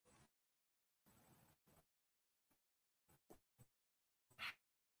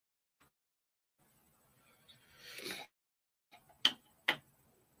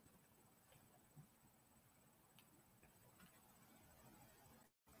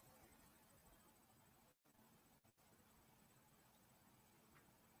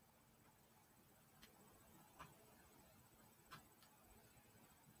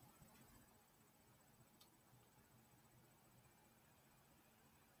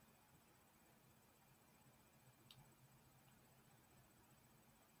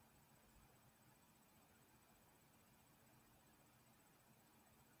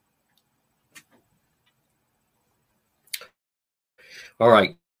All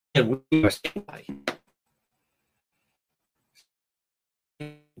right. And we are standing by.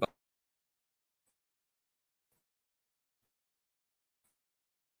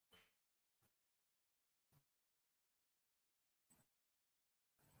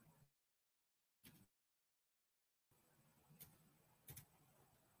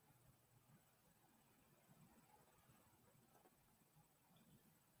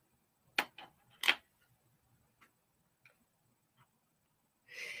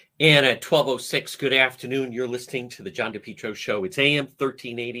 And at 12:06, good afternoon. You're listening to the John DePetro Show. It's AM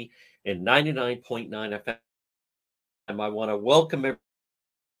 1380 and 99.9 FM. I want to welcome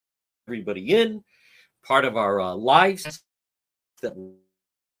everybody in, part of our lives that we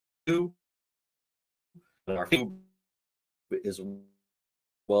do, and our is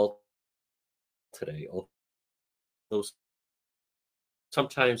well today. Although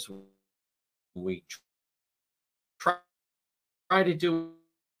sometimes we try to do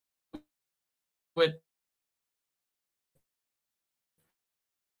it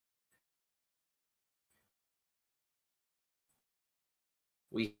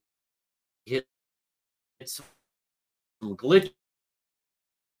we hit some glitches.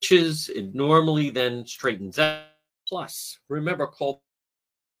 It normally then straightens out. Plus, remember, call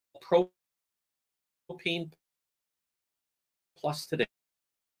Propane Plus today.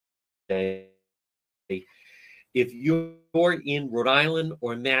 If you're in Rhode Island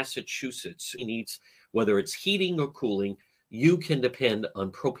or Massachusetts, it needs, whether it's heating or cooling, you can depend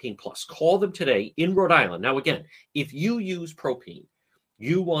on Propane Plus. Call them today in Rhode Island. Now, again, if you use propane,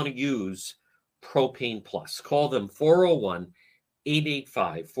 you want to use Propane Plus. Call them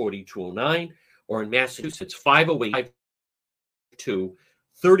 401-885-4209, or in Massachusetts,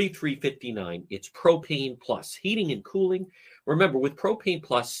 508-522-3359. It's Propane Plus, heating and cooling. Remember, with Propane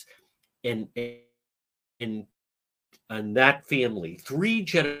Plus and that family, 3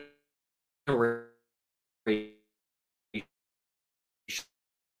 generations,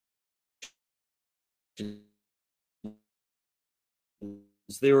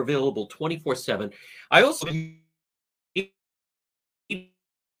 they're available 24/7. I also heating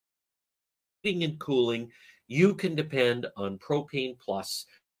and cooling. You can depend on Propane Plus.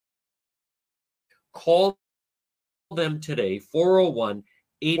 Call them today,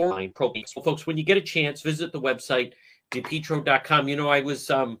 401-889 Propane. So, folks, when you get a chance, visit the website, DePetro.com. You know, I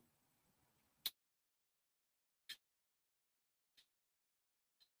was out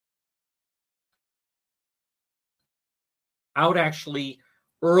actually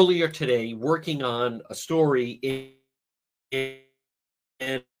earlier today working on a story and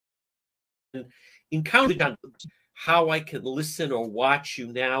encountered on how I can listen or watch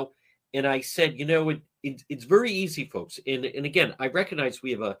you now. And I said, you know, it's very easy, folks. And again, I recognize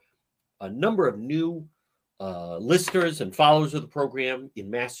we have a number of new listeners and followers of the program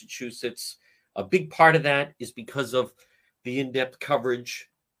in Massachusetts. A big part of that is because of the in-depth coverage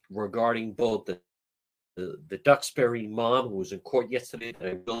regarding both the Duxbury mom who was in court yesterday, and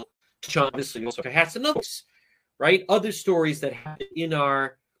I will touch on this, also has another, right? Other stories that happen in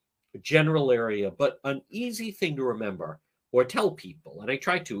our general area, but an easy thing to remember or tell people, and I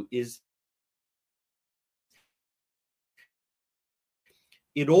try to, is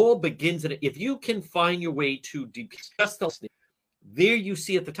it all begins, and if you can find your way to discuss there, you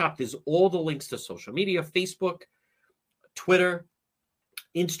see at the top, there's all the links to social media, Facebook, Twitter,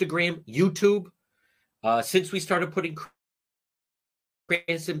 Instagram, YouTube. Since we started putting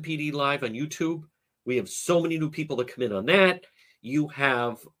Cranston PD Live on YouTube, we have so many new people that come in on that. You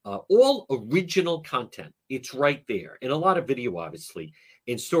have all original content. It's right there. And a lot of video, obviously,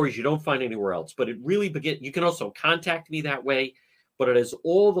 and stories you don't find anywhere else. But it really begins. You can also contact me that way. But it has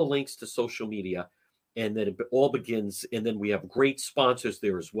all the links to social media. And then it all begins. And then we have great sponsors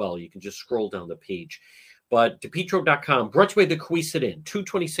there as well. You can just scroll down the page. But DePetro.com, brought to you by the Cohasset Inn,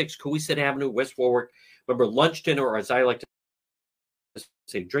 226 Cohasset Avenue, West Warwick. Remember, lunch, dinner, or as I like to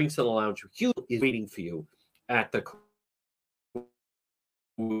say, drinks in the lounge. Hugh is waiting for you at the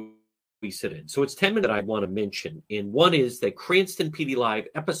Cohasset Inn. So it's 10 minutes that I want to mention. And one is that Cranston PD Live,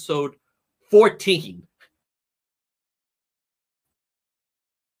 episode 14,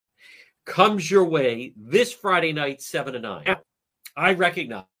 comes your way this Friday night, 7 to 9. Now, I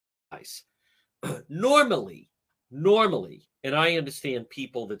recognize normally, and I understand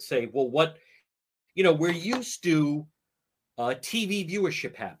people that say, well, what, you know, we're used to TV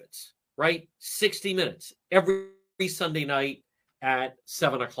viewership habits, right? 60 minutes every Sunday night at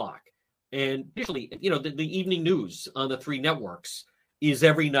 7 o'clock. And usually, you know, the evening news on the 3 networks is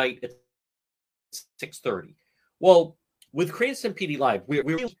every night at 6:30. Well, with Cranston PD Live,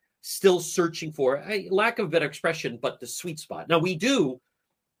 we're still searching for, a lack of a better expression, but the sweet spot. Now, we do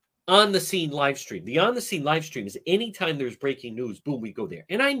on the scene live stream. The on the scene live stream is anytime there's breaking news, boom, we go there.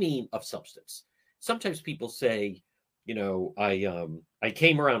 And I mean of substance. Sometimes people say, you know, I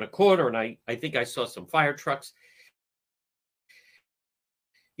came around a corner and I think I saw some fire trucks.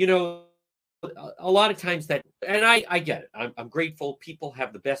 You know, a lot of times that, and I get it. I'm grateful. People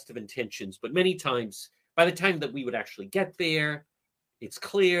have the best of intentions, but many times, by the time that we would actually get there, it's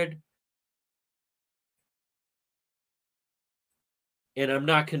cleared. And I'm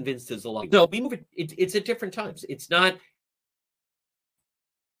not convinced there's a lot. No, we move it. It's at different times. It's not.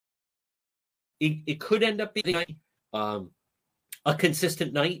 It could end up being a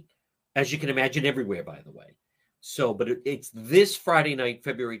consistent night, as you can imagine, everywhere, by the way. So, but it's this Friday night,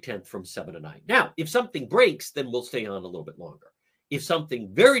 February 10th from 7 to 9. Now, if something breaks, then we'll stay on a little bit longer. If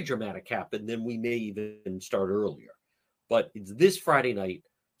something very dramatic happened, then we may even start earlier. But it's this Friday night,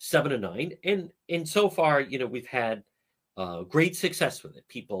 7 to 9. And so far, you know, we've had great success with it.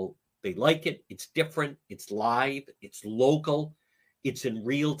 People, they like it. It's different. It's live. It's local. It's in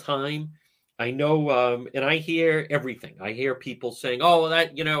real time. I know, and I hear everything. I hear people saying, oh,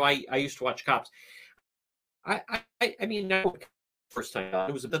 that, you know, I used to watch Cops. I mean, now, first time,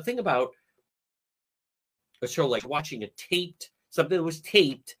 it was the thing about a show like watching something that was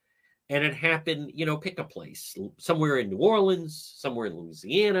taped, and it happened, you know, pick a place, somewhere in New Orleans, somewhere in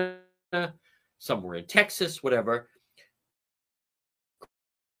Louisiana, somewhere in Texas, whatever.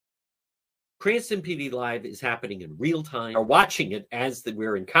 Cranston PD Live is happening in real time. We're watching it as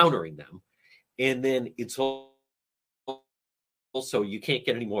we're encountering them. And then it's also, you can't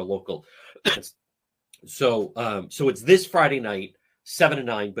get any more local. So it's this Friday night, 7 to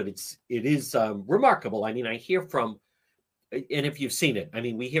 9, but it is remarkable. I mean, I hear from, and if you've seen it, I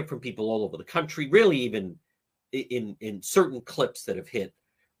mean, we hear from people all over the country, really even in certain clips that have hit,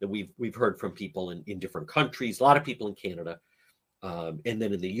 that we've heard from people in different countries, a lot of people in Canada, and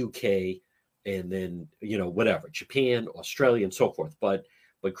then in the UK, and then, you know, whatever, Japan, Australia, and so forth. But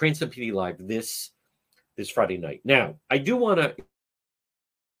Cranston PD Live this Friday night. Now, I do want to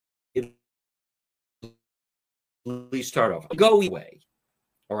at least start off. Go away.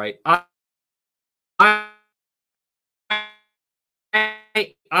 All right.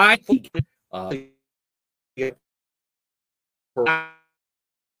 I think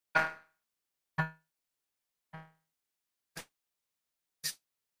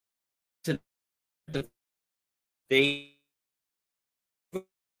they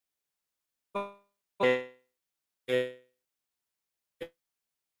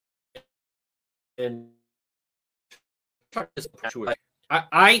and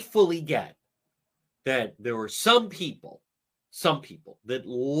I fully get that there were some people that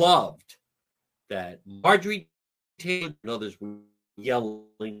loved that Marjorie Taylor and others were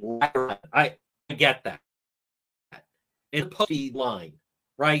yelling. I get that. And the line,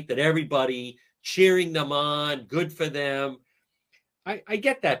 right? That everybody cheering them on, good for them. I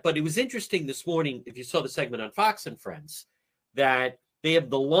get that. But it was interesting this morning, if you saw the segment on Fox and Friends, that they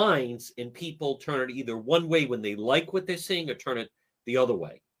have the lines and people turn it either one way when they like what they're seeing or turn it the other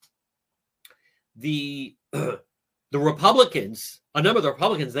way. The Republicans, a number of the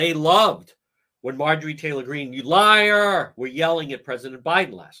Republicans, they loved when Marjorie Taylor Greene, you liar, were yelling at President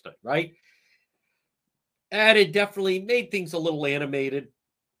Biden last night, right? And it definitely made things a little animated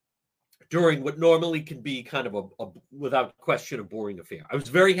during what normally can be kind of a without question, a boring affair. I was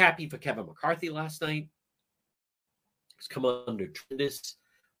very happy for Kevin McCarthy last night. He's come under tremendous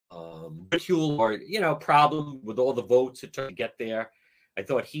ridicule or, you know, problem with all the votes it took to get there. I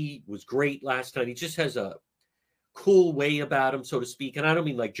thought he was great last night. He just has a cool way about him, so to speak. And I don't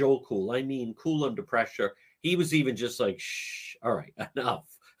mean like Joel Cool. I mean cool under pressure. He was even just like, shh, all right, enough.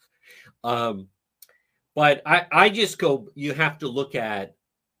 But I just go, you have to look at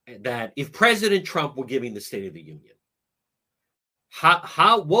that. If President Trump were giving the State of the Union,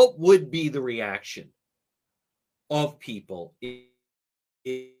 what would be the reaction of people if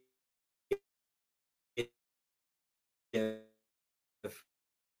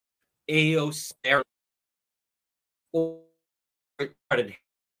AOC started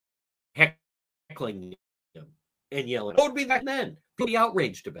heckling him and yelling? What would be back then? People be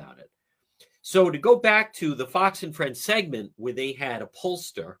outraged about it. So to go back to the Fox and Friends segment where they had a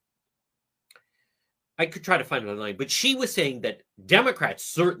pollster, I could try to find it online, but she was saying that Democrats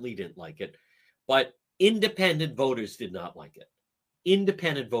certainly didn't like it, but independent voters did not like it.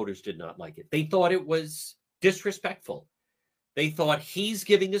 Independent voters did not like it. They thought it was disrespectful. They thought he's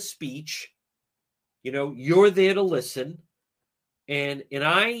giving a speech. You know, you're there to listen. And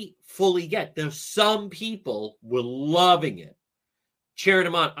I fully get there's some people were loving it, cheering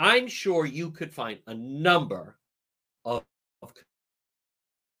him on. I'm sure you could find a number of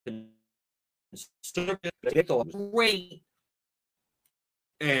conservatives great,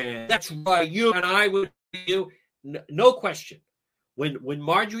 and that's right. You and I would do, no question. When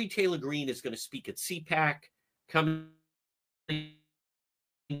Marjorie Taylor Greene is going to speak at CPAC coming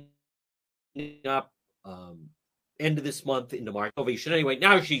up end of this month into March, ovation anyway.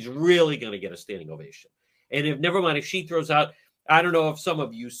 Now she's really going to get a standing ovation. And if never mind if she throws out, I don't know if some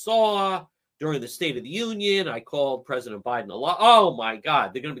of you saw during the State of the Union, I called President Biden a lot. Oh my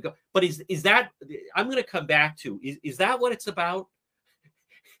God, they're going to be. But is that? I'm going to come back to. Is that what it's about?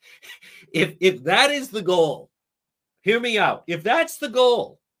 If that is the goal, hear me out. If that's the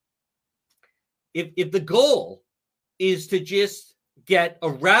goal, if the goal is to just get a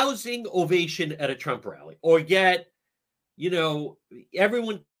rousing ovation at a Trump rally, or get,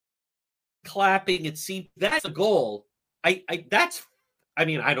 everyone clapping at CPAC, that's a goal. I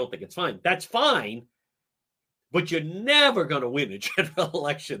don't think it's fine. That's fine, but you're never going to win a general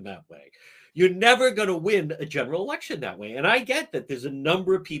election that way. You're never going to win a general election that way. And I get that there's a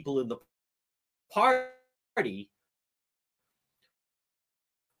number of people in the party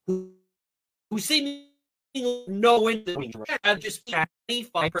who seem no into just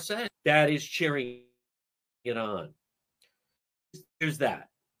 25% that is cheering it on. There's that.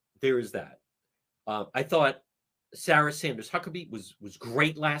 There is that. I thought Sarah Sanders Huckabee was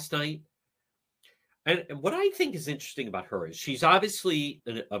great last night. And what I think is interesting about her is she's obviously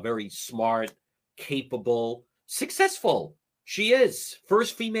a very smart, capable, successful. She is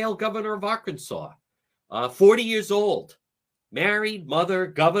first female governor of Arkansas, 40 years old, married, mother,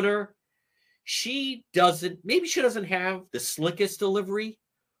 governor. Maybe she doesn't have the slickest delivery,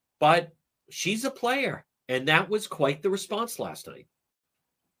 but she's a player. And that was quite the response last night.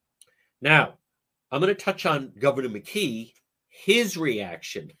 Now, I'm going to touch on Governor McKee, his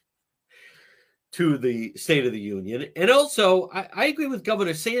reaction to the State of the Union. And also, I agree with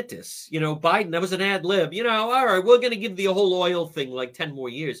Governor Santis. Biden, that was an ad lib. All right, we're going to give the whole oil thing like 10 more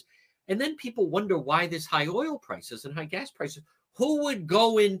years. And then people wonder why there's high oil prices and high gas prices. Who would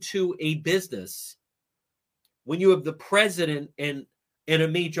go into a business when you have the president and a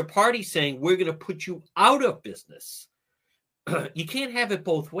major party saying, we're going to put you out of business? You can't have it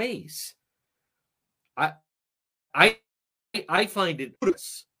both ways. I find it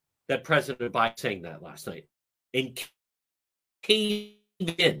that President Biden saying that last night and came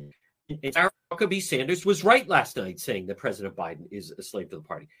in. And Sarah Huckabee Sanders was right last night saying that President Biden is a slave to the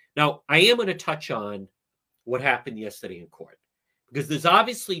party. Now, I am going to touch on what happened yesterday in court, because there's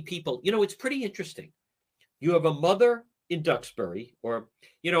obviously people, it's pretty interesting. You have a mother in Duxbury, or,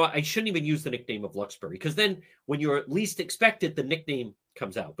 I shouldn't even use the nickname of Luxbury, because then when you're least expected, the nickname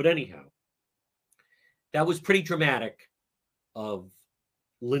comes out. But anyhow, that was pretty dramatic of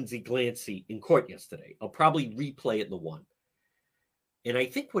Lindsey Glancy in court yesterday. I'll probably replay it in the one. And I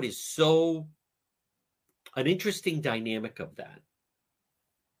think what is an interesting dynamic of that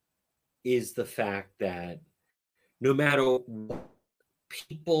is the fact that no matter what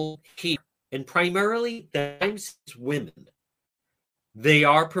people hear, and primarily times women, they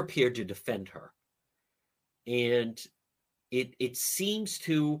are prepared to defend her. And it seems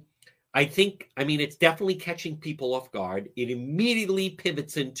to, it's definitely catching people off guard. It immediately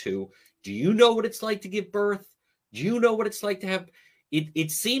pivots into, do you know what it's like to give birth? Do you know what it's like to have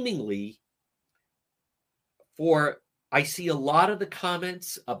it seemingly I see a lot of the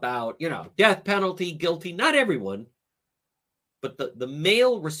comments about, death penalty, guilty, not everyone, but the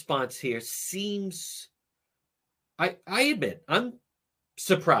male response here seems, I admit, I'm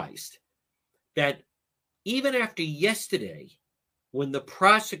surprised that even after yesterday, when the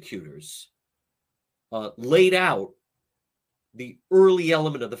prosecutors laid out the early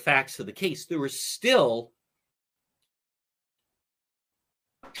element of the facts of the case, there was still,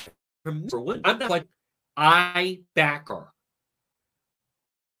 I'm not like, I back her.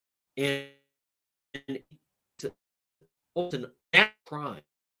 And it's an act crime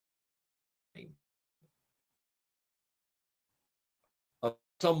of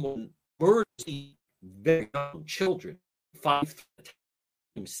someone murdering very young children 5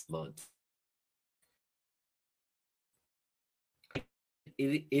 times a month.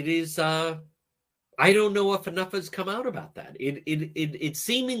 It is I don't know if enough has come out about that. It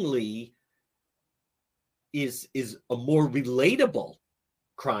seemingly is a more relatable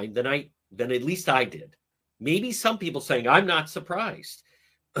crime than at least I did. Maybe some people saying I'm not surprised.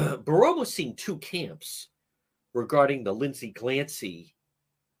 But we're almost seeing two camps regarding the Lindsey Glancy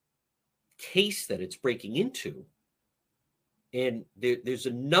case that it's breaking into. And there's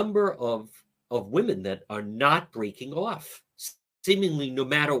a number of women that are not breaking off, seemingly no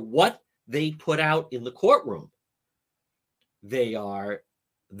matter what they put out in the courtroom, they're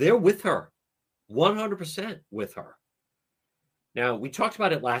with her, 100% with her. Now, we talked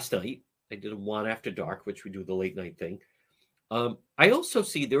about it last night. I did a One After Dark, which we do the late night thing. I also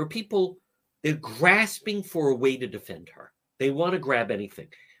see there are people, they're grasping for a way to defend her. They want to grab anything.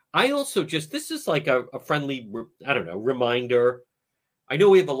 I also this is like a friendly, I don't know, reminder. I know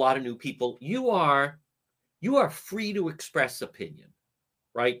we have a lot of new people. You are free to express opinion,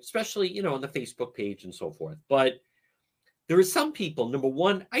 right? Especially, on the Facebook page and so forth. But there are some people, number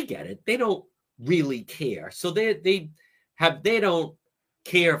one, I get it. They don't really care. So they don't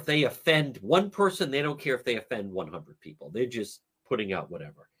care if they offend one person. They don't care if they offend 100 people. They're just putting out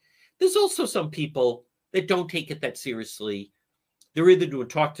whatever. There's also some people that don't take it that seriously. They're either doing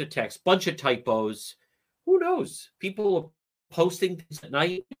talk to text, bunch of typos. Who knows? People are posting things at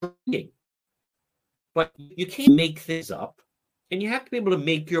night. But you can't make things up, and you have to be able to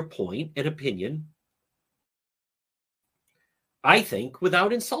make your point and opinion, I think,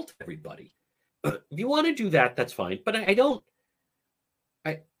 without insulting everybody. If you want to do that, that's fine. But I don't.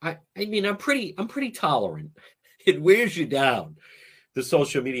 I mean, I'm pretty tolerant. It wears you down, the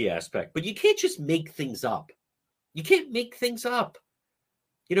social media aspect. But you can't just make things up. You can't make things up.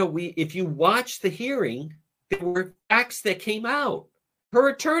 If you watch the hearing, there were facts that came out. Her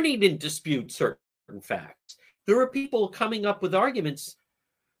attorney didn't dispute certain facts. There are people coming up with arguments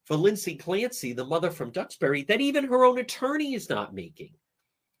for Lindsay Clancy, the mother from Duxbury, that even her own attorney is not making.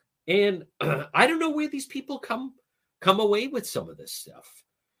 And I don't know where these people come away with some of this stuff.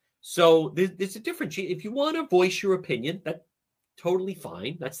 So there's a difference. If you want to voice your opinion, that's totally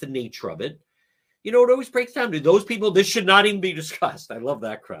fine. That's the nature of it. It always breaks down to those people. This should not even be discussed. I love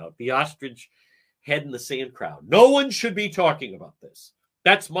that crowd. The ostrich head in the sand crowd. No one should be talking about this.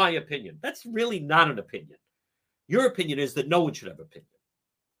 That's my opinion. That's really not an opinion. Your opinion is that no one should have an opinion.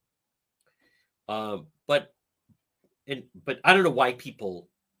 But I don't know why people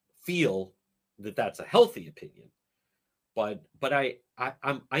feel that that's a healthy opinion. But I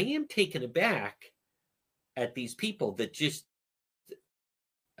am taken aback at these people that just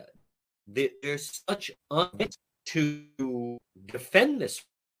there's such unwillingness to defend this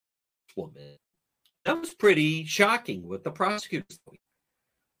woman. That was pretty shocking with the prosecutors.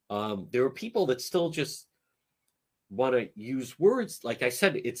 There are people that still just want to use words. Like I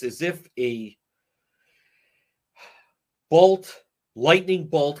said, it's as if a lightning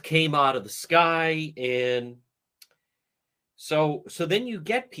bolt came out of the sky. And so then you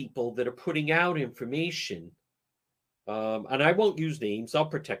get people that are putting out information. And I won't use names. I'll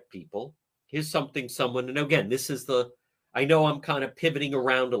protect people. Here's someone, and again, I know I'm kind of pivoting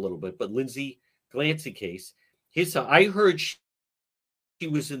around a little bit, but Lindsay Clancy case, I heard she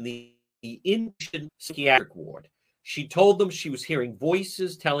was in the inpatient psychiatric ward. She told them she was hearing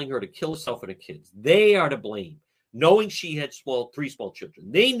voices telling her to kill herself and her kids. They are to blame, knowing she had 3 small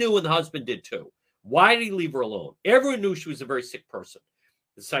children. They knew, and the husband did too. Why did he leave her alone? Everyone knew she was a very sick person.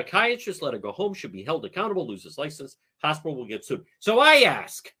 The psychiatrist let her go home, should be held accountable, lose his license, hospital will get sued. So I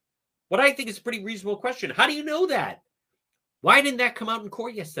ask, what I think is a pretty reasonable question. How do you know that? Why didn't that come out in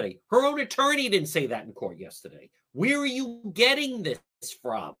court yesterday? Her own attorney didn't say that in court yesterday. Where are you getting this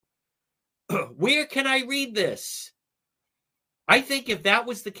from? Where can I read this? I think if that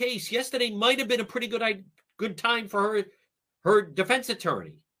was the case, yesterday might have been a pretty good time for her defense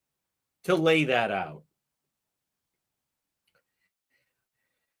attorney to lay that out.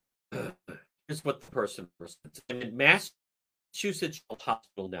 Here's what the person said. I'm in Massachusetts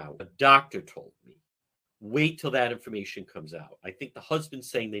Hospital now. A doctor told me, wait till that information comes out. I think the husband's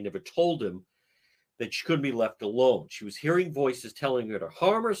saying they never told him that she couldn't be left alone. She was hearing voices telling her to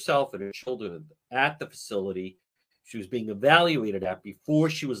harm herself and her children at the facility she was being evaluated at before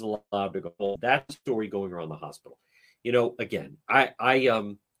she was allowed to go home. That's the story going around the hospital. Again,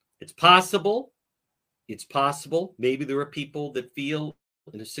 it's possible. It's possible. Maybe there are people that feel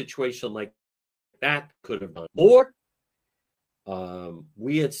in a situation like that could have done more.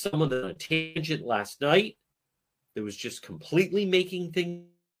 We had someone on a tangent last night that was just completely making things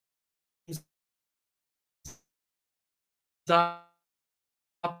up.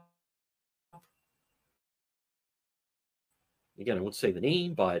 Again, I won't say the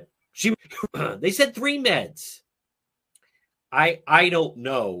name, but they said 3 meds. I don't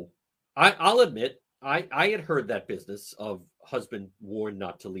know. I'll admit, I had heard that business of husband warned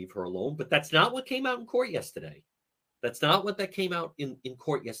not to leave her alone, but that's not what came out in court yesterday. That's not what that came out in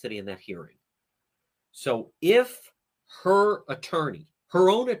court yesterday in that hearing. So if her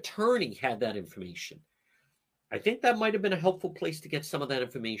own attorney had that information, I think that might have been a helpful place to get some of that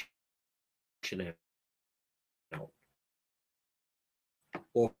information out.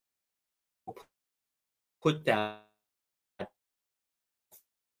 or put that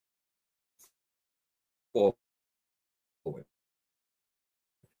forward.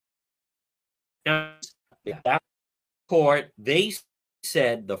 Now, that court, they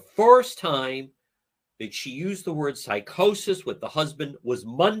said the first time that she used the word psychosis with the husband was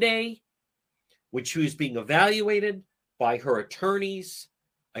Monday, when she was being evaluated by her attorneys,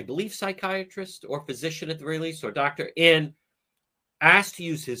 I believe psychiatrist or physician at the very least, or doctor, and asked to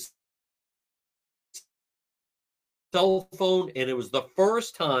use his cell phone. And it was the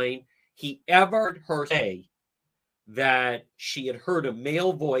first time he ever heard her say that she had heard a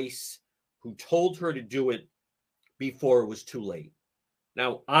male voice who told her to do it before it was too late.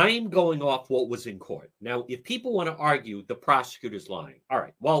 Now, I'm going off what was in court. Now, if people want to argue the prosecutor's lying, all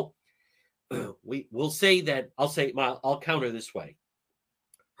right, well, we'll say that. I'll counter this way.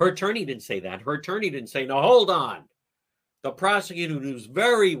 Her attorney didn't say that. Her attorney didn't say, no, hold on. The prosecutor knows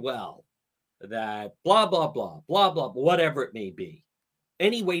very well that blah, blah, blah, blah, blah, whatever it may be.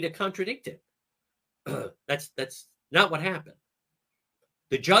 Any way to contradict it. That's not what happened.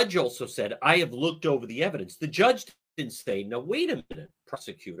 The judge also said, I have looked over the evidence. The judge didn't say, no, wait a minute,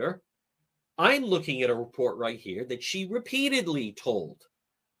 prosecutor. I'm looking at a report right here that she repeatedly told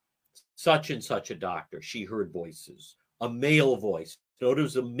such and such a doctor she heard voices, a male voice.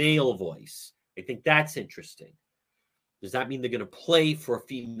 Notice a male voice. I think that's interesting. Does that mean they're going to play for a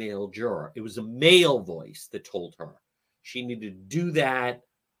female juror? It was a male voice that told her she needed to do that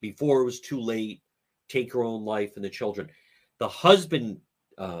before it was too late, take her own life and the children. The husband,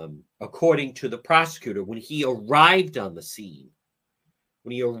 according to the prosecutor, when he arrived on the scene,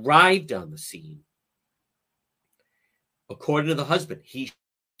 according to the husband,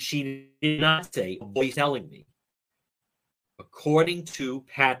 she did not say, a voice telling me. According to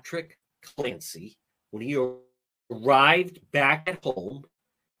Patrick Clancy, when he arrived back at home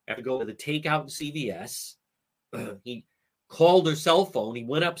after going to the takeout in CVS, he called her cell phone. He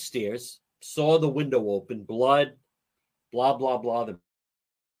went upstairs, saw the window open, blood, blah, blah, blah, the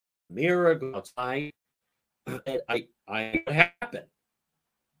mirror, go outside. And what happened?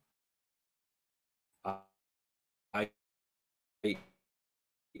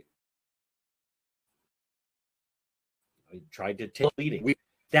 I tried to take leading.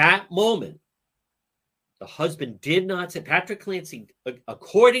 That moment, the husband did not say, Patrick Clancy,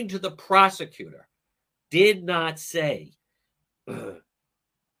 according to the prosecutor, did not say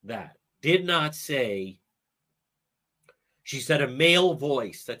that. Did not say, she said a male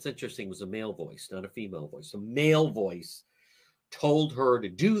voice. That's interesting. It was a male voice, not a female voice. A male voice told her to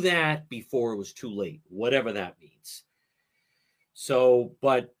do that before it was too late, whatever that means. So,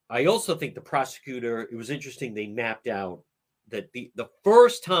 but I also think the prosecutor, it was interesting, they mapped out that the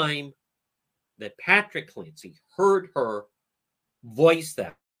first time that Patrick Clancy heard her voice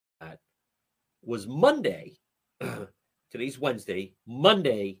that was Monday. Today's Wednesday.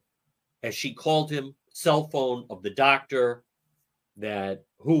 Monday, as she called him, cell phone of the doctor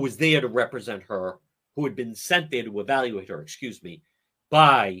who was there to represent her, who had been sent there to evaluate her,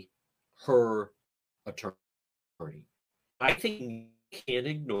 by her attorney. I think you can't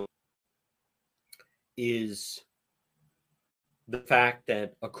ignore is the fact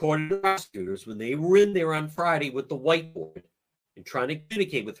that, according to prosecutors, when they were in there on Friday with the whiteboard and trying to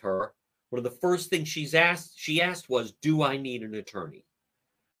communicate with her, one of the first things she asked was, do I need an attorney?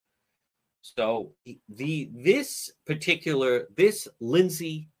 So this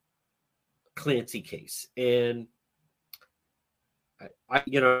Lindsay Clancy case, and I've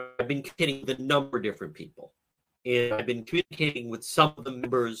been communicating with a number of different people, and I've been communicating with some of the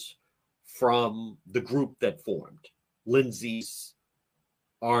members from the group that formed Lindsay's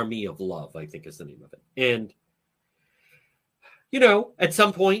Army of Love, I think is the name of it. And at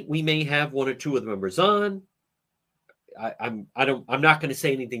some point we may have one or two of the members on. I'm not going to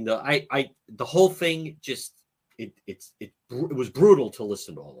say anything though. The whole thing just it was brutal to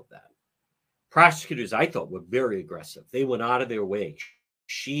listen to all of that. Prosecutors, I thought, were very aggressive. They went out of their way.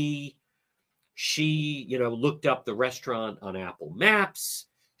 She looked up the restaurant on Apple Maps.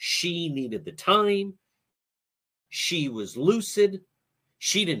 She needed the time. She was lucid.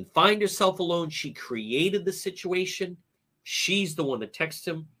 She didn't find herself alone. She created the situation. She's the one that texted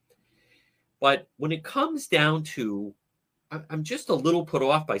him. But when it comes down to, I'm just a little put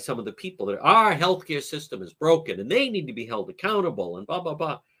off by some of the people that our healthcare system is broken and they need to be held accountable and blah, blah,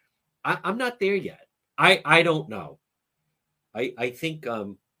 blah. I'm not there yet. I don't know. I think,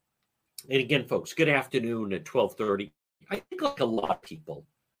 and again, folks, good afternoon at 12:30. I think like a lot of people,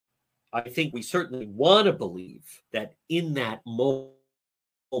 I think we certainly want to believe that in that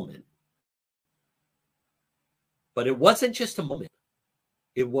moment, but it wasn't just a moment.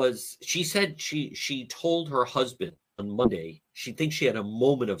 she said she told her husband on Monday she thinks she had a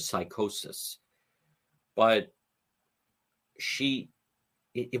moment of psychosis, but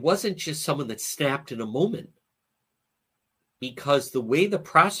it wasn't just someone that snapped in a moment, because the way the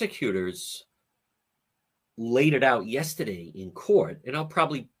prosecutors laid it out yesterday in court, and I'll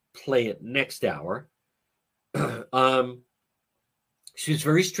probably play it next hour, she was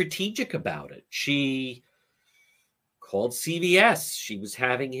very strategic about it. She called CVS. She was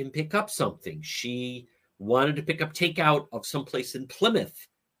having him pick up something. She wanted to pick up takeout of someplace in Plymouth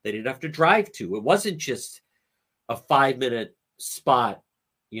they didn't have to drive to. It wasn't just a 5-minute spot,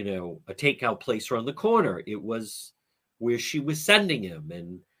 a takeout place around the corner. It was where she was sending him.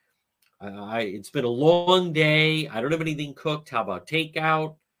 And it's been a long day. I don't have anything cooked. How about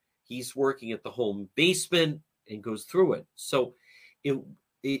takeout? He's working at the home basement and goes through it. So it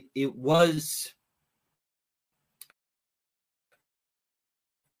was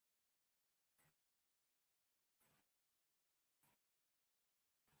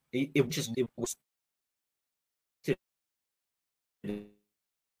it was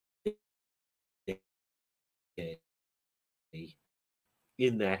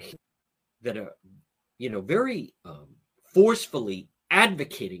in that very forcefully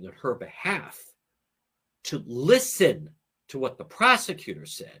advocating on her behalf to listen to what the prosecutor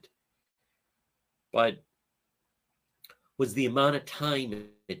said, but was the amount of time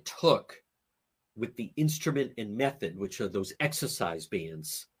it took with the instrument and method, which are those exercise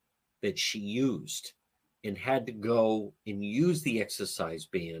bands that she used, and had to go and use the exercise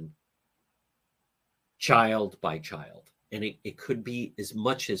band child by child. And it could be as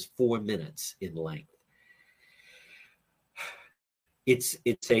much as 4 minutes in length. It's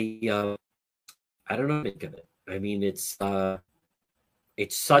a I don't know how to think of it. I mean, it's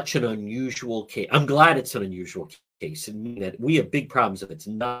such an unusual case. I'm glad it's an unusual case, and that we have big problems if it's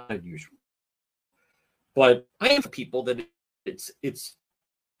not unusual. But I have people that it's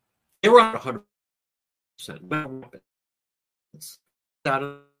they're on 100%. It's out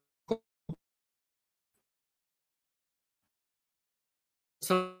of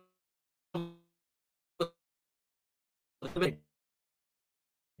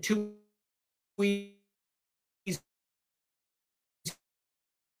 2 weeks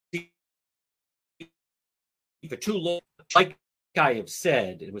for too long. Like I have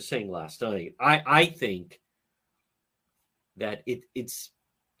said and was saying last night, I think that it's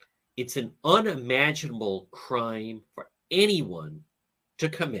an unimaginable crime for anyone to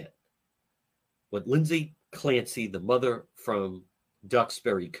commit. What Lindsay Clancy, the mother from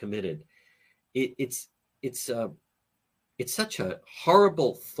Duxbury, committed, it's such a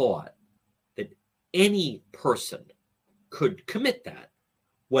horrible thought that any person could commit that,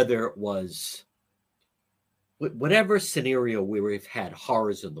 whether it was whatever scenario where we've had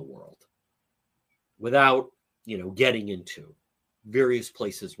horrors in the world, without getting into various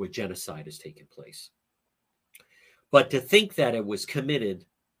places where genocide has taken place. But to think that it was committed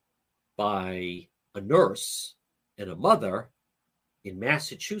by a nurse and a mother in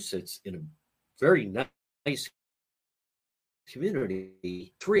Massachusetts in a very nice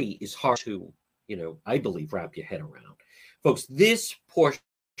community, 3 is hard to, I believe, wrap your head around. Folks, this portion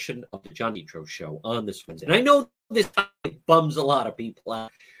of the John DePetro show on this Wednesday, and I know this topic bums a lot of people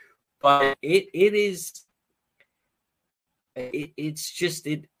out, but it's just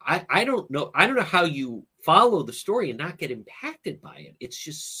I don't know how you follow the story and not get impacted by it. It's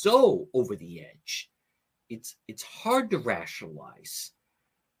just so over the edge. It's hard to rationalize.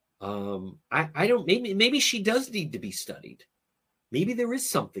 I don't, maybe she does need to be studied. Maybe there is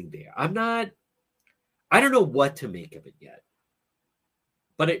something there. I don't know what to make of it yet.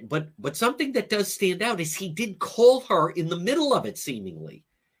 But something that does stand out is he did call her in the middle of it, seemingly.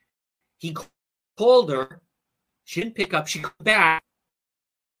 He called her. She didn't pick up. She called back.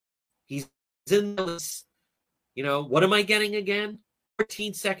 He's in this, what am I getting again?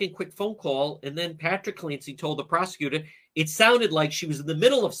 13-second quick phone call. And then Patrick Clancy told the prosecutor it sounded like she was in the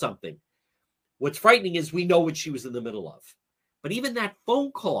middle of something. What's frightening is we know what she was in the middle of. But even that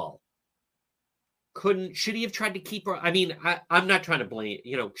phone call should he have tried to keep her? I mean, I'm not trying to blame,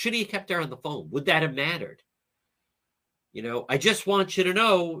 should he have kept her on the phone? Would that have mattered? I just want you to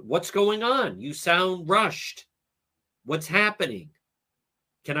know what's going on. You sound rushed. What's happening?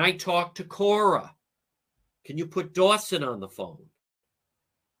 Can I talk to Cora? Can you put Dawson on the phone?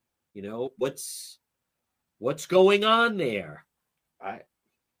 What's going on there?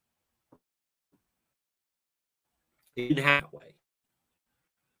 It didn't happen that way.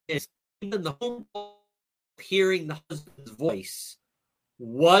 Even the home hearing the husband's voice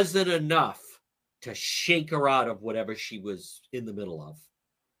wasn't enough to shake her out of whatever she was in the middle of.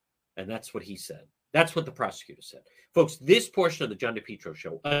 And that's what he said. That's what the prosecutor said. Folks, this portion of the John DePetro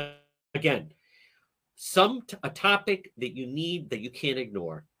show, again, a topic that you can't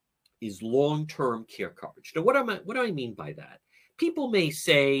ignore is long-term care coverage. Now, what do I mean by that? People may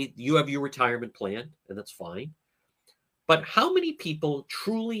say you have your retirement plan, and that's fine. But how many people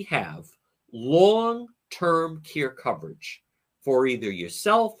truly have long-term care coverage for either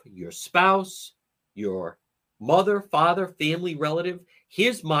yourself, your spouse, your mother, father, family, relative?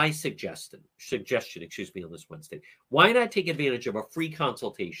 Here's my suggestion, on this Wednesday. Why not take advantage of a free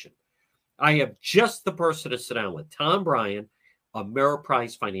consultation? I have just the person to sit down with, Tom Bryan,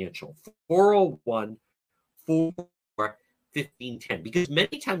 Ameriprise Financial, 401 1510. Because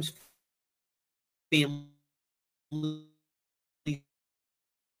many times families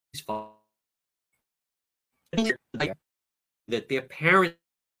that their parents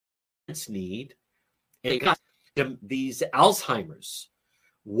need, and they got these Alzheimer's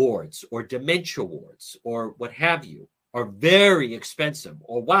wards or dementia wards or what have you, are very expensive.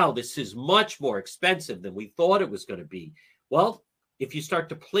 Or, wow, this is much more expensive than we thought it was going to be. Well, if you start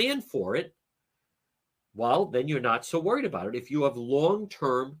to plan for it, well, then you're not so worried about it if you have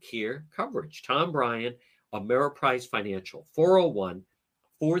long-term care coverage. Tom Bryan, Ameriprise Financial, 401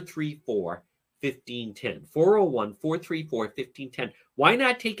 434 1510. 401 434 1510. Why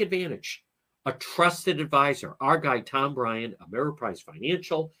not take advantage? A trusted advisor, our guy, Tom Bryan, Ameriprise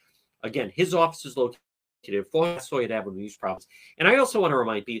Financial. Again, his office is located at 4 Sawyer Avenue, East Providence. And I also want to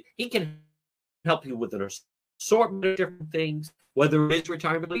remind you, he can help you with an assortment of different things, whether it is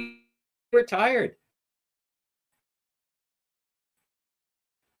retirement, retired.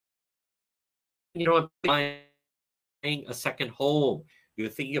 You know, buying a second home. You're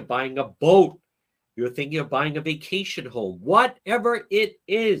thinking of buying a boat. You're thinking of buying a vacation home. Whatever it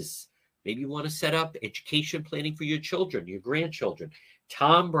is. Maybe you want to set up education planning for your children, your grandchildren.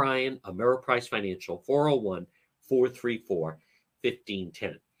 Tom Bryan, Ameriprise Financial, 401 434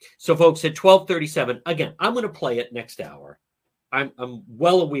 1510. So, folks, at 12:37, again, I'm going to play it next hour. I'm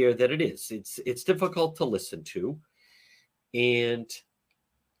well aware that it is. It's difficult to listen to. And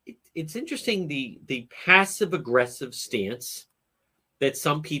it's interesting, the passive-aggressive stance that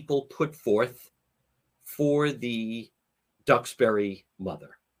some people put forth for the Duxbury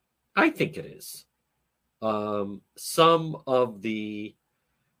mother. I think it is. Some of the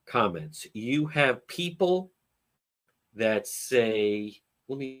comments, you have people that say,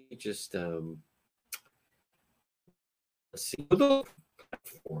 let me just let's see, the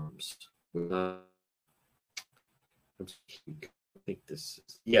platforms. I think this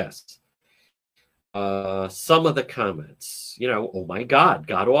is, yes. Some of the comments, oh my God,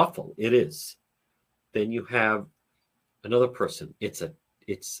 God awful. It is. Then you have another person. It's a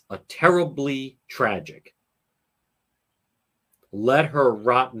terribly tragic. Let her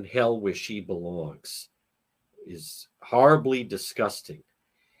rot in hell where she belongs. Is horribly disgusting.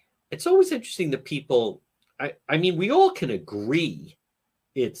 It's always interesting that people, I mean, we all can agree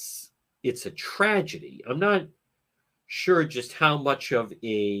it's a tragedy. I'm not sure just how much of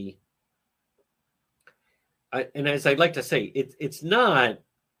and as I'd like to say, it's not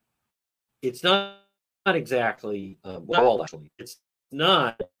exactly, well, actually, it's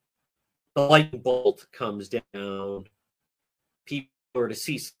not the lightning bolt comes down, people are to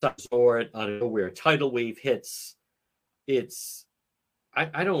see some resort on nowhere, tidal wave hits. It's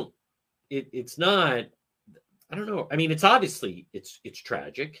not, I don't know. I mean, it's obviously it's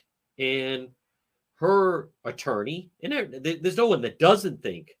tragic, and her attorney, and there's no one that doesn't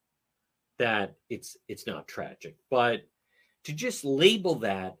think that it's not tragic, but to just label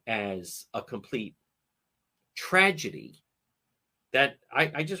that as a complete tragedy, that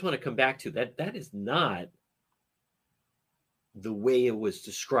I just want to come back to that is not the way it was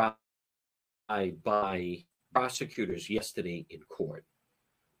described by prosecutors yesterday in court.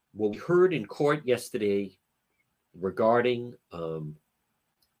 What we heard in court yesterday regarding, and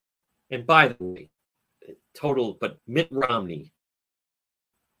by the way, but Mitt Romney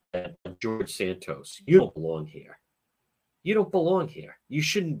and George Santos, you don't belong here. You don't belong here. You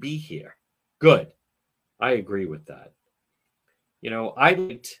shouldn't be here. Good. I agree with that.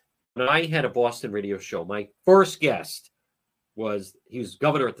 When I had a Boston radio show, my first guest he was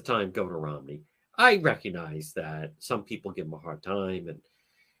governor at the time, Governor Romney. I recognize that some people give him a hard time, and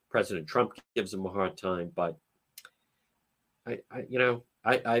President Trump gives him a hard time, but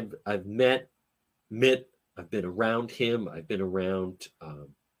I've met Mitt. I've been around him. I've been around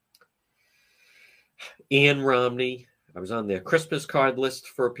Ann Romney. I was on their Christmas card list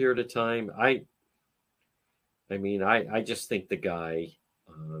for a period of time. I just think the guy,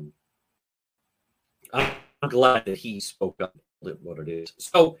 I'm glad that he spoke up what it is.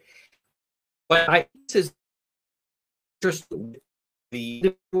 So But this is just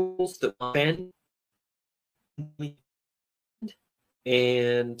the individuals that bend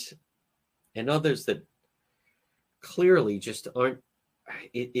and others that clearly just aren't.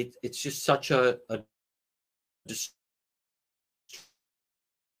 It's just such a disturbing.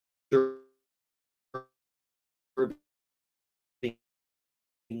 I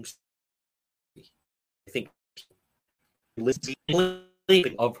think listening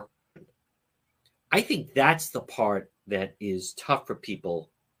of her. I think that's the part that is tough for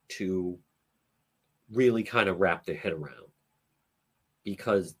people to really kind of wrap their head around,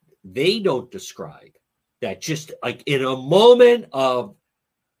 because they don't describe that just like in a moment of,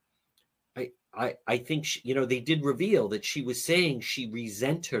 I think, they did reveal that she was saying she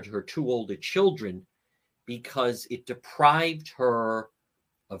resented her two older children because it deprived her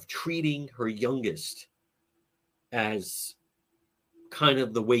of treating her youngest as kind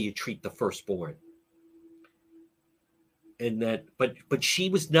of the way you treat the firstborn. And that, but she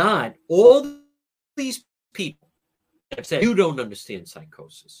was not. All these people have said, you don't understand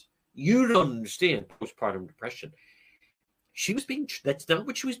psychosis. You don't understand postpartum depression. That's not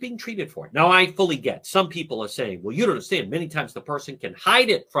what she was being treated for. Now, I fully get, some people are saying, well, you don't understand. Many times the person can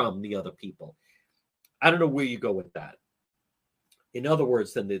hide it from the other people. I don't know where you go with that. In other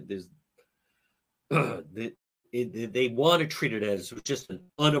words, then there's, they want to treat it as just an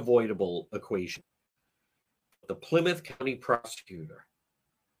unavoidable equation. The Plymouth County prosecutor,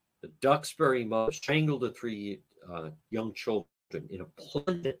 the Duxbury mother, strangled the three young children in a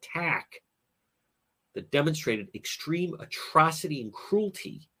planned attack that demonstrated extreme atrocity and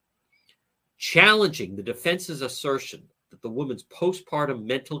cruelty, challenging the defense's assertion that the woman's postpartum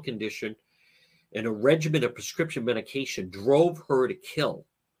mental condition and a regimen of prescription medication drove her to kill.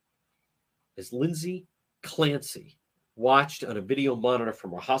 As Lindsay Clancy watched on a video monitor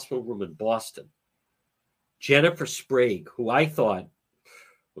from her hospital room in Boston, Jennifer Sprague, who I thought,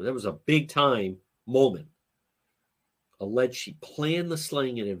 well, that was a big time moment, alleged she planned the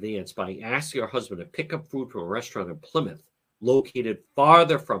slaying in advance by asking her husband to pick up food from a restaurant in Plymouth, located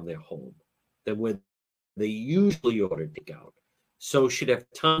farther from their home than where they usually ordered takeout, so she'd have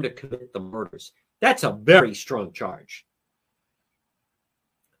time to commit the murders. That's a very strong charge.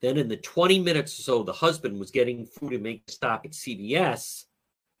 Then in the 20 minutes or so the husband was getting food and making a stop at CVS,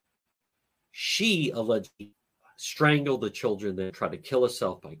 she allegedly strangled the children, then tried to kill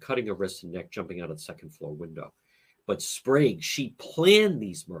herself by cutting her wrist and neck, jumping out of the second floor window. But Sprague, she planned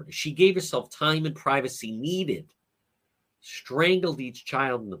these murders. She gave herself time and privacy needed, strangled each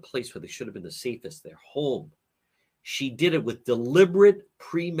child in the place where they should have been the safest, their home. She did it with deliberate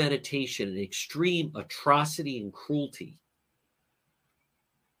premeditation and extreme atrocity and cruelty.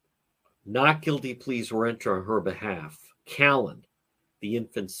 Not guilty pleas were entered on her behalf. Callan, the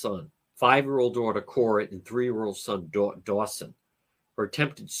infant's son, 5-year-old daughter Cora, and 3-year-old son Dawson. Her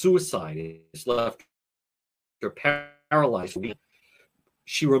attempted suicide has left her paralyzed.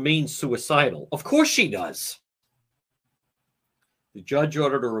 She remains suicidal. Of course she does. The judge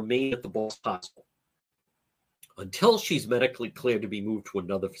ordered her to remain at the Boston hospital until she's medically cleared to be moved to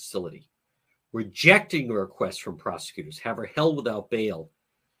another facility, rejecting a request from prosecutors, have her held without bail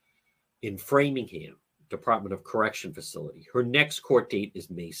in Framingham Department of Correction facility. Her next court date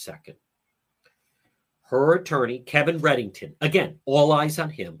is May 2nd. Her attorney, Kevin Reddington, again, all eyes on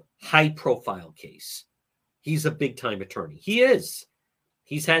him, high-profile case. He's a big-time attorney. He is.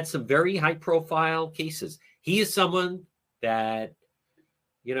 He's had some very high-profile cases. He is someone that,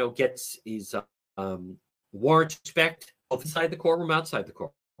 gets his warrant respect both inside the courtroom, outside the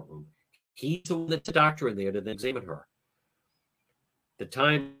courtroom. He's the one that's a doctor in there to then examine her. The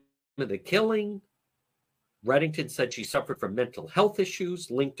time of the killing, Reddington said she suffered from mental health issues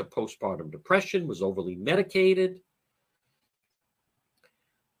linked to postpartum depression, was overly medicated.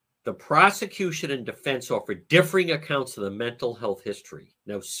 The prosecution and defense offered differing accounts of the mental health history.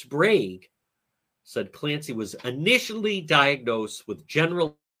 Now, Sprague said Clancy was initially diagnosed with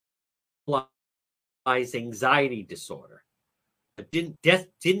generalized anxiety disorder, but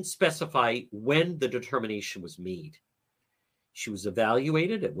didn't specify when the determination was made. She was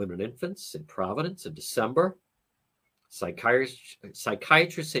evaluated at Women and Infants in Providence in December.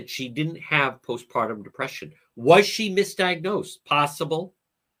 Psychiatrist said she didn't have postpartum depression. Was she misdiagnosed? Possible.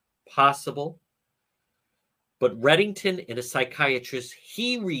 But Reddington and a psychiatrist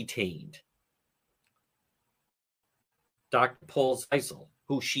he retained, Dr. Paul Zeisel,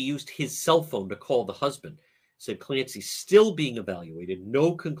 who she used his cell phone to call the husband, said Clancy's still being evaluated.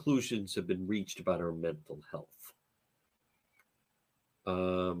 No conclusions have been reached about her mental health.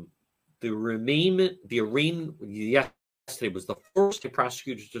 The yesterday was the first time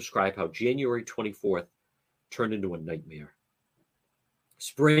prosecutors described how January 24th turned into a nightmare.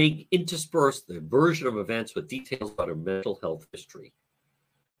 Sprague interspersed the version of events with details about her mental health history.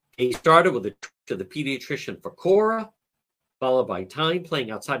 He started with a trip to the pediatrician for Cora, followed by time playing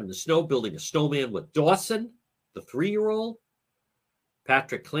outside in the snow, building a snowman with Dawson, the 3-year-old.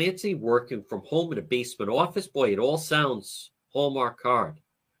 Patrick Clancy working from home in a basement office. Boy, it all sounds Hallmark card.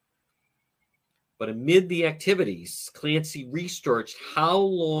 But amid the activities, Clancy researched how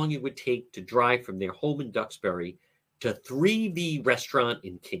long it would take to drive from their home in Duxbury to 3V Restaurant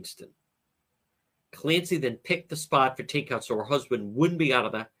in Kingston. Clancy then picked the spot for takeout so her husband would be out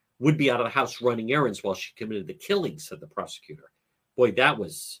of the house running errands while she committed the killing, said the prosecutor. Boy, that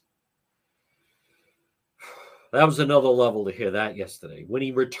was another level to hear that yesterday. When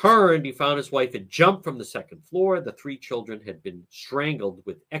he returned, he found his wife had jumped from the second floor. The 3 children had been strangled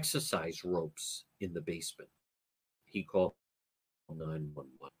with exercise ropes in the basement. He called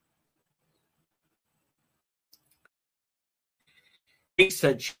 911. He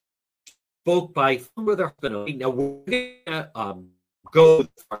said she spoke by phone with her husband. Now we're going to go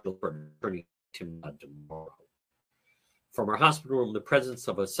for attorney tomorrow. From her hospital room, the presence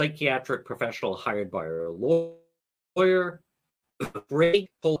of a psychiatric professional hired by her lawyer, Sprague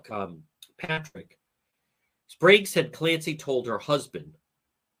told Patrick. Sprague said Clancy told her husband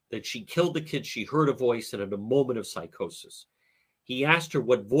that she killed the kids. She heard a voice and in a moment of psychosis. He asked her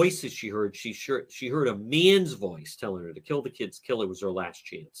what voices she heard. She heard a man's voice telling her to kill the kids. Kill it was her last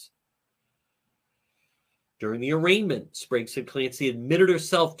chance. During the arraignment, Sprague said Clancy admitted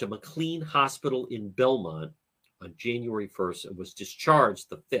herself to McLean Hospital in Belmont on January 1st and was discharged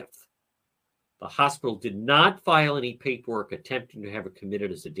the 5th. The hospital did not file any paperwork attempting to have her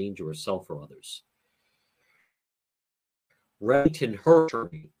committed as a danger to herself or others. Remington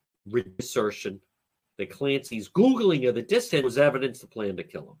Hershey assertion that Clancy's Googling of the dissident was evidence to plan to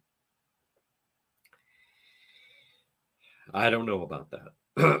kill him. I don't know about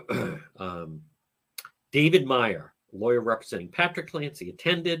that. David Meyer, lawyer representing Patrick Clancy,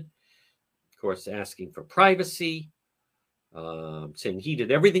 attended, of course, asking for privacy, saying he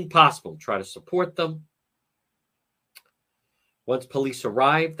did everything possible to try to support them. Once police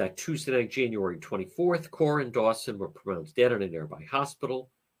arrived that Tuesday night, January 24th, Cora and Dawson were pronounced dead in a nearby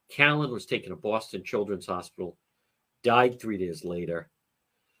hospital. Callan was taken to Boston Children's Hospital, died 3 days later.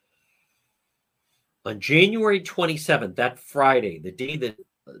 On January 27th, that Friday, the day that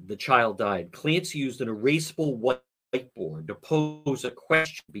the child died, Clancy used an erasable whiteboard to pose a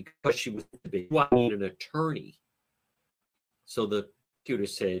question because she was an attorney. So the prosecutor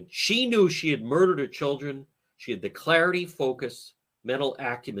said she knew she had murdered her children. She had the clarity, focus, mental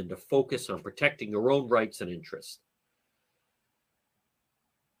acumen to focus on protecting her own rights and interests.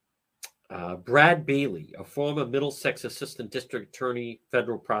 Brad Bailey, a former Middlesex assistant district attorney,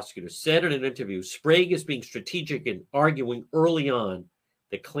 federal prosecutor, said in an interview, Sprague is being strategic in arguing early on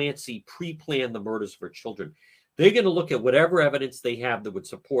that Clancy pre-planned the murders of her children. They're going to look at whatever evidence they have that would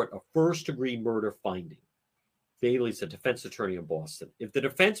support a first-degree murder finding. Bailey's a defense attorney in Boston. If the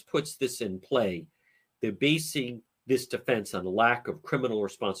defense puts this in play, they're basing this defense on a lack of criminal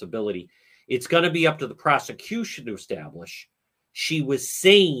responsibility. It's going to be up to the prosecution to establish she was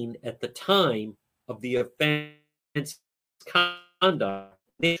sane at the time of the offense conduct.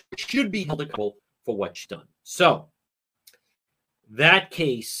 They should be held accountable for what she's done. So, that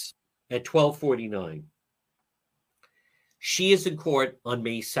case at 12:49, she is in court on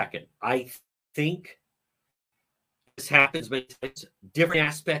May 2nd. I think this happens many times. Different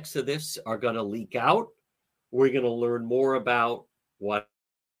aspects of this are going to leak out. We're going to learn more about what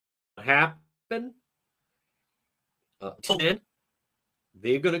happened. Till then,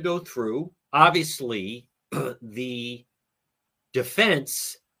 they're going to go through. Obviously, the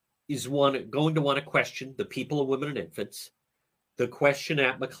defense is going to want to question the people of women and infants, the question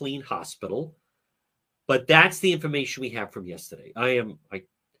at McLean Hospital. But that's the information we have from yesterday. I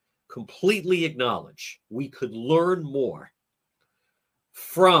completely acknowledge we could learn more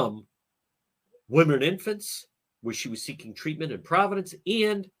from women and infants, where she was seeking treatment in Providence,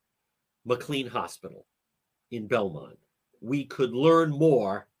 and McLean Hospital in Belmont. We could learn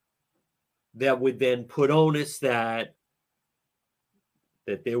more that would then put onus that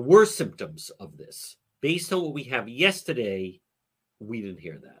there were symptoms of this. Based on what we have yesterday, we didn't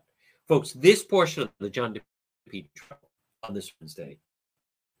hear that. Folks, this portion of the John DePetro on this Wednesday,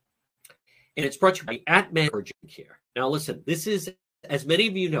 and it's brought to you by AtMed Urgent Care. Now, listen, this is, as many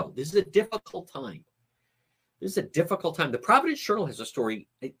of you know, this is a difficult time. This is a difficult time. The Providence Journal has a story.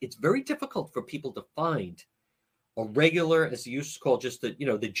 It's very difficult for people to find a regular, as you used to call, just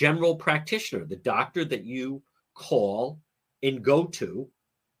the general practitioner, the doctor that you call and go to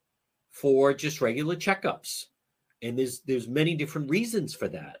for just regular checkups. And there's many different reasons for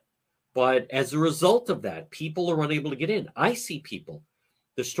that. But as a result of that, people are unable to get in. I see people.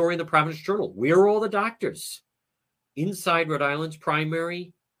 The story in the Providence Journal, where are all the doctors? Inside Rhode Island's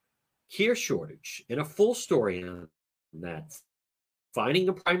primary care shortage, and a full story on that. Finding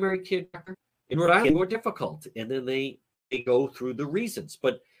a primary care doctor in Rhode Island is more difficult. And then they go through the reasons.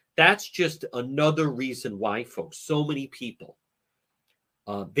 But that's just another reason why, folks, so many people,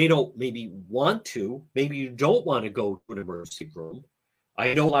 they don't maybe want to, maybe you don't want to go to an emergency room.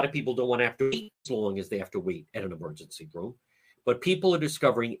 I know a lot of people don't want to have to wait as long as they have to wait at an emergency room, but people are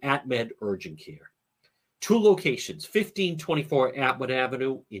discovering AtMed Urgent Care. 2 locations, 1524 Atwood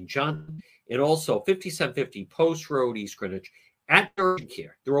Avenue in Johnston, and also 5750 Post Road, East Greenwich. AtMed Urgent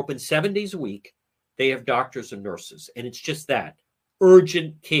Care, they're open 7 days a week. They have doctors and nurses, and it's just that,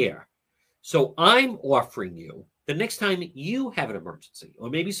 urgent care. So I'm offering you, the next time you have an emergency, or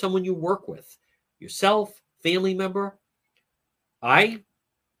maybe someone you work with, yourself, family member, I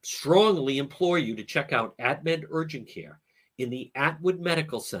strongly implore you to check out AtMed Urgent Care in the Atwood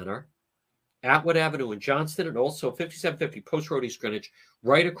Medical Center, Atwood Avenue in Johnston, and also 5750 Post Road, East Greenwich,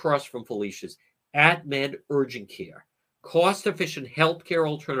 right across from Felicia's. AtMed Urgent Care. Cost-efficient healthcare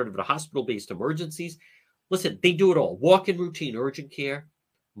alternative to hospital-based emergencies. Listen, they do it all. Walk-in routine urgent care,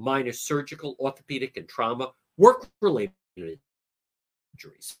 minor surgical, orthopedic, and trauma, work-related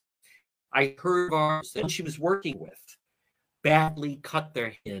injuries. I heard of ours that she was working with badly cut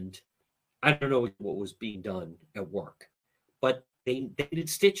their hand. I don't know what was being done at work, but they needed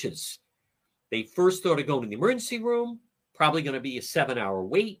stitches. They first thought of going to the emergency room, probably going to be a 7-hour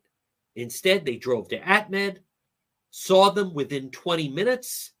wait. Instead, they drove to AtMed, saw them within 20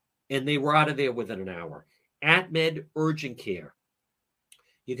 minutes, and they were out of there within an hour. AtMed Urgent Care.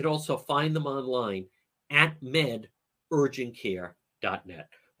 You can also find them online at medurgentcare.net.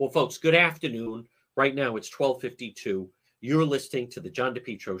 Well, folks, good afternoon. Right now, it's 12:52. You're listening to the John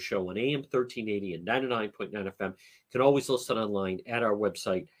DePetro Show on AM 1380 and 99.9 FM. You can always listen online at our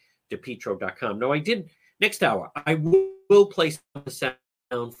website, depetro.com. Now, next hour, I will play some sound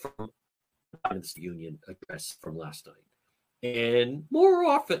from the Union address from last night. And more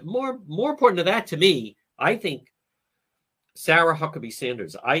important to that, to me, I think Sarah Huckabee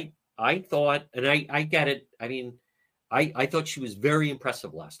Sanders, I thought, and I get it, I mean, I thought she was very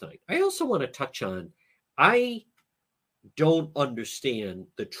impressive last night. I also want to touch on, I don't understand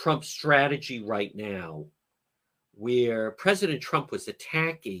the Trump strategy right now, where President Trump was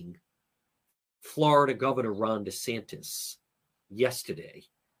attacking Florida Governor Ron DeSantis yesterday.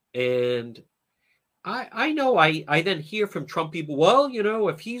 And I know I then hear from Trump people, well, you know,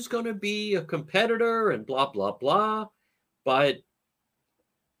 if he's going to be a competitor and blah, blah, blah. But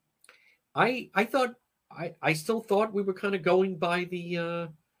I still thought we were kind of going by the,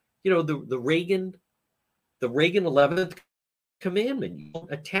 the Reagan 11th commandment. You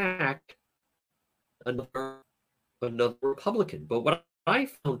don't attack another Republican. But what I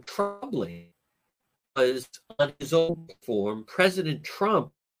found troubling was on his own form, President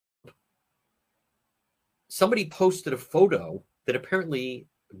Trump, somebody posted a photo that apparently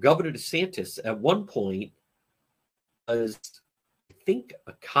Governor DeSantis at one point was, I think,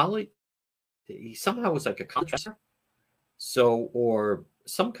 a college, he somehow was like a college professor, or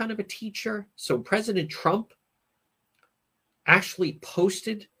some kind of a teacher. So President Trump actually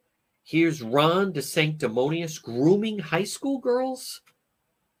posted, here's Ron DeSanctimonious grooming high school girls.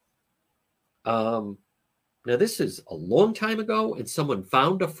 Now, this is a long time ago, and someone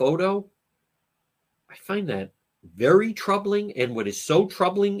found a photo. I find that very troubling. And what is so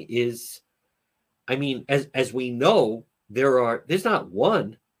troubling is, I mean, as we know, there's not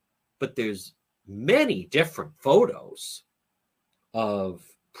one, but there's many different photos of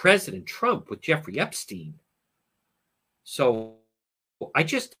President Trump with Jeffrey Epstein. So I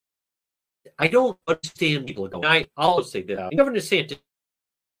don't understand people going. I always say that Governor DeSantis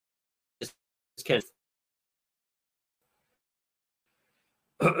can,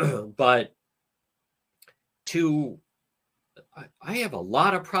 but I have a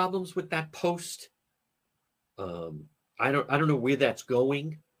lot of problems with that post. I don't know where that's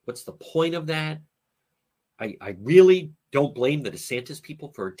going. What's the point of that? I really don't blame the DeSantis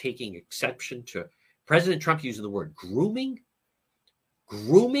people for taking exception to President Trump using the word grooming.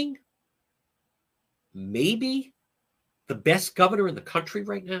 Grooming? Maybe the best governor in the country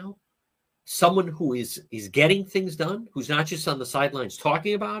right now. Someone who is getting things done, who's not just on the sidelines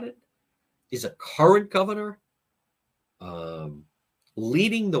talking about it, is a current governor,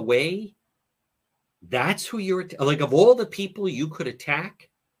 leading the way. That's who you're like, of all the people you could attack,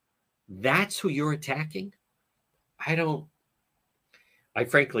 that's who you're attacking.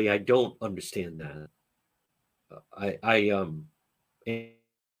 frankly, I don't understand that.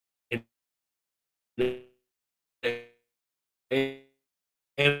 And,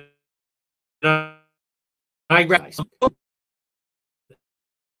 and I realize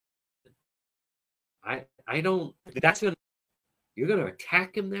I don't. You're gonna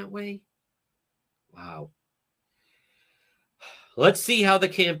attack him that way? Wow. Let's see how the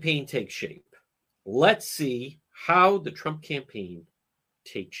campaign takes shape. Let's see how the Trump campaign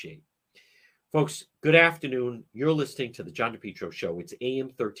takes shape. Folks, good afternoon. You're listening to the John DePetro Show. It's AM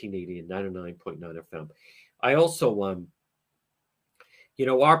 1380 and 99.9 FM. I also,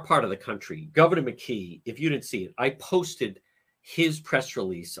 our part of the country, Governor McKee, if you didn't see it, I posted his press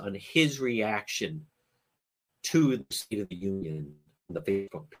release on his reaction to the State of the Union on the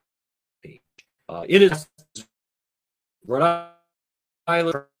Facebook page. It is Rhode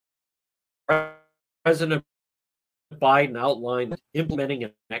Island President Biden outlined implementing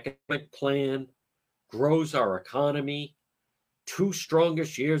an economic plan, grows our economy, 2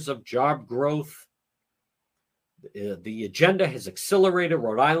 strongest years of job growth. The agenda has accelerated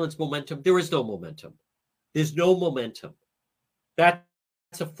Rhode Island's momentum. There is no momentum. There's no momentum. That's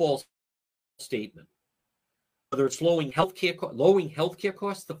a false statement. Whether it's lowering healthcare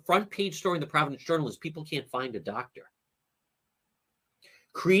costs, the front page story in the Providence Journal is people can't find a doctor.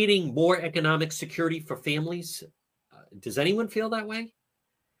 Creating more economic security for families. Does anyone feel that way?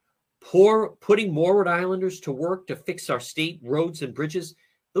 Putting more Rhode Islanders to work to fix our state roads and bridges.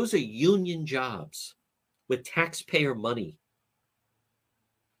 Those are union jobs with taxpayer money.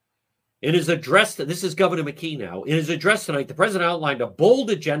 In his address, this is Governor McKee now. In his address tonight, the president outlined a bold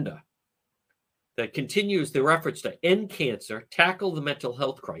agenda that continues their efforts to end cancer, tackle the mental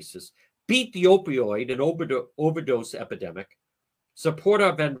health crisis, beat the opioid and overdose epidemic, support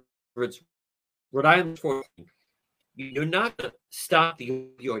our veterans. Rhode Island, you're not going to stop the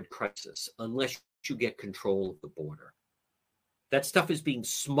opioid crisis unless you get control of the border. That stuff is being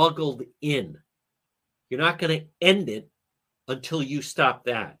smuggled in. You're not going to end it until you stop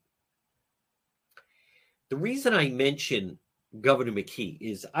that. The reason I mention Governor McKee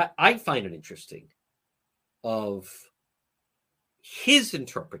is I find it interesting of his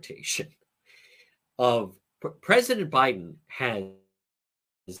interpretation of President Biden has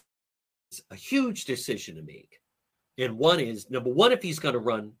a huge decision to make. And one is, number one, if he's going to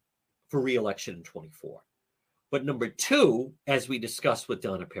run for re-election in 24. But number two, as we discussed with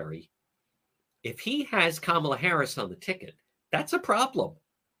Donna Perry, if he has Kamala Harris on the ticket, that's a problem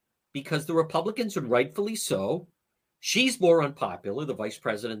because the Republicans, and rightfully so, she's more unpopular, the vice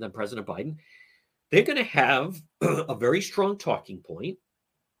president, than President Biden. They're going to have a very strong talking point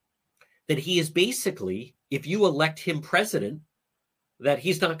that he is basically, if you elect him president, that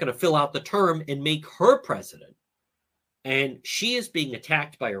he's not going to fill out the term and make her president. And she is being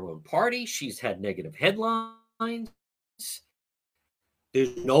attacked by her own party. She's had negative headlines.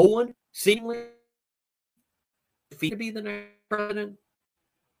 There's no one seemingly to be the next president.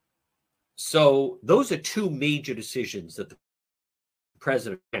 So those are 2 major decisions that the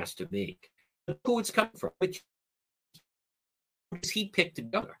president has to make. Who it's coming from? Which he picked a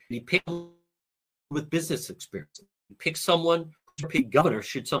governor. He picked with business experience. He picked someone to pick governor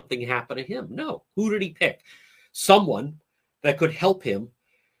should something happen to him. No. Who did he pick? Someone that could help him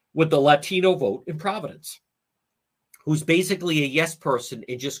with the Latino vote in Providence, who's basically a yes person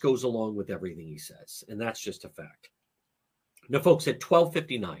and just goes along with everything he says. And that's just a fact. Now, folks, at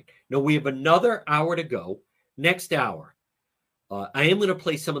 12:59. Now, we have another hour to go. Next hour, I am going to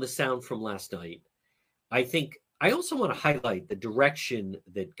play some of the sound from last night. I also want to highlight the direction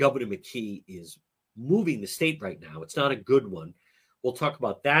that Governor McKee is moving the state right now. It's not a good one. We'll talk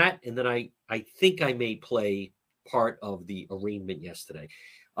about that. And then I think I may play part of the arraignment yesterday.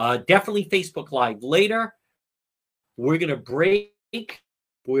 Definitely Facebook Live later. We're going to break.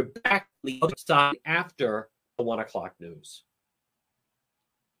 We're back on the other side after the 1 o'clock news.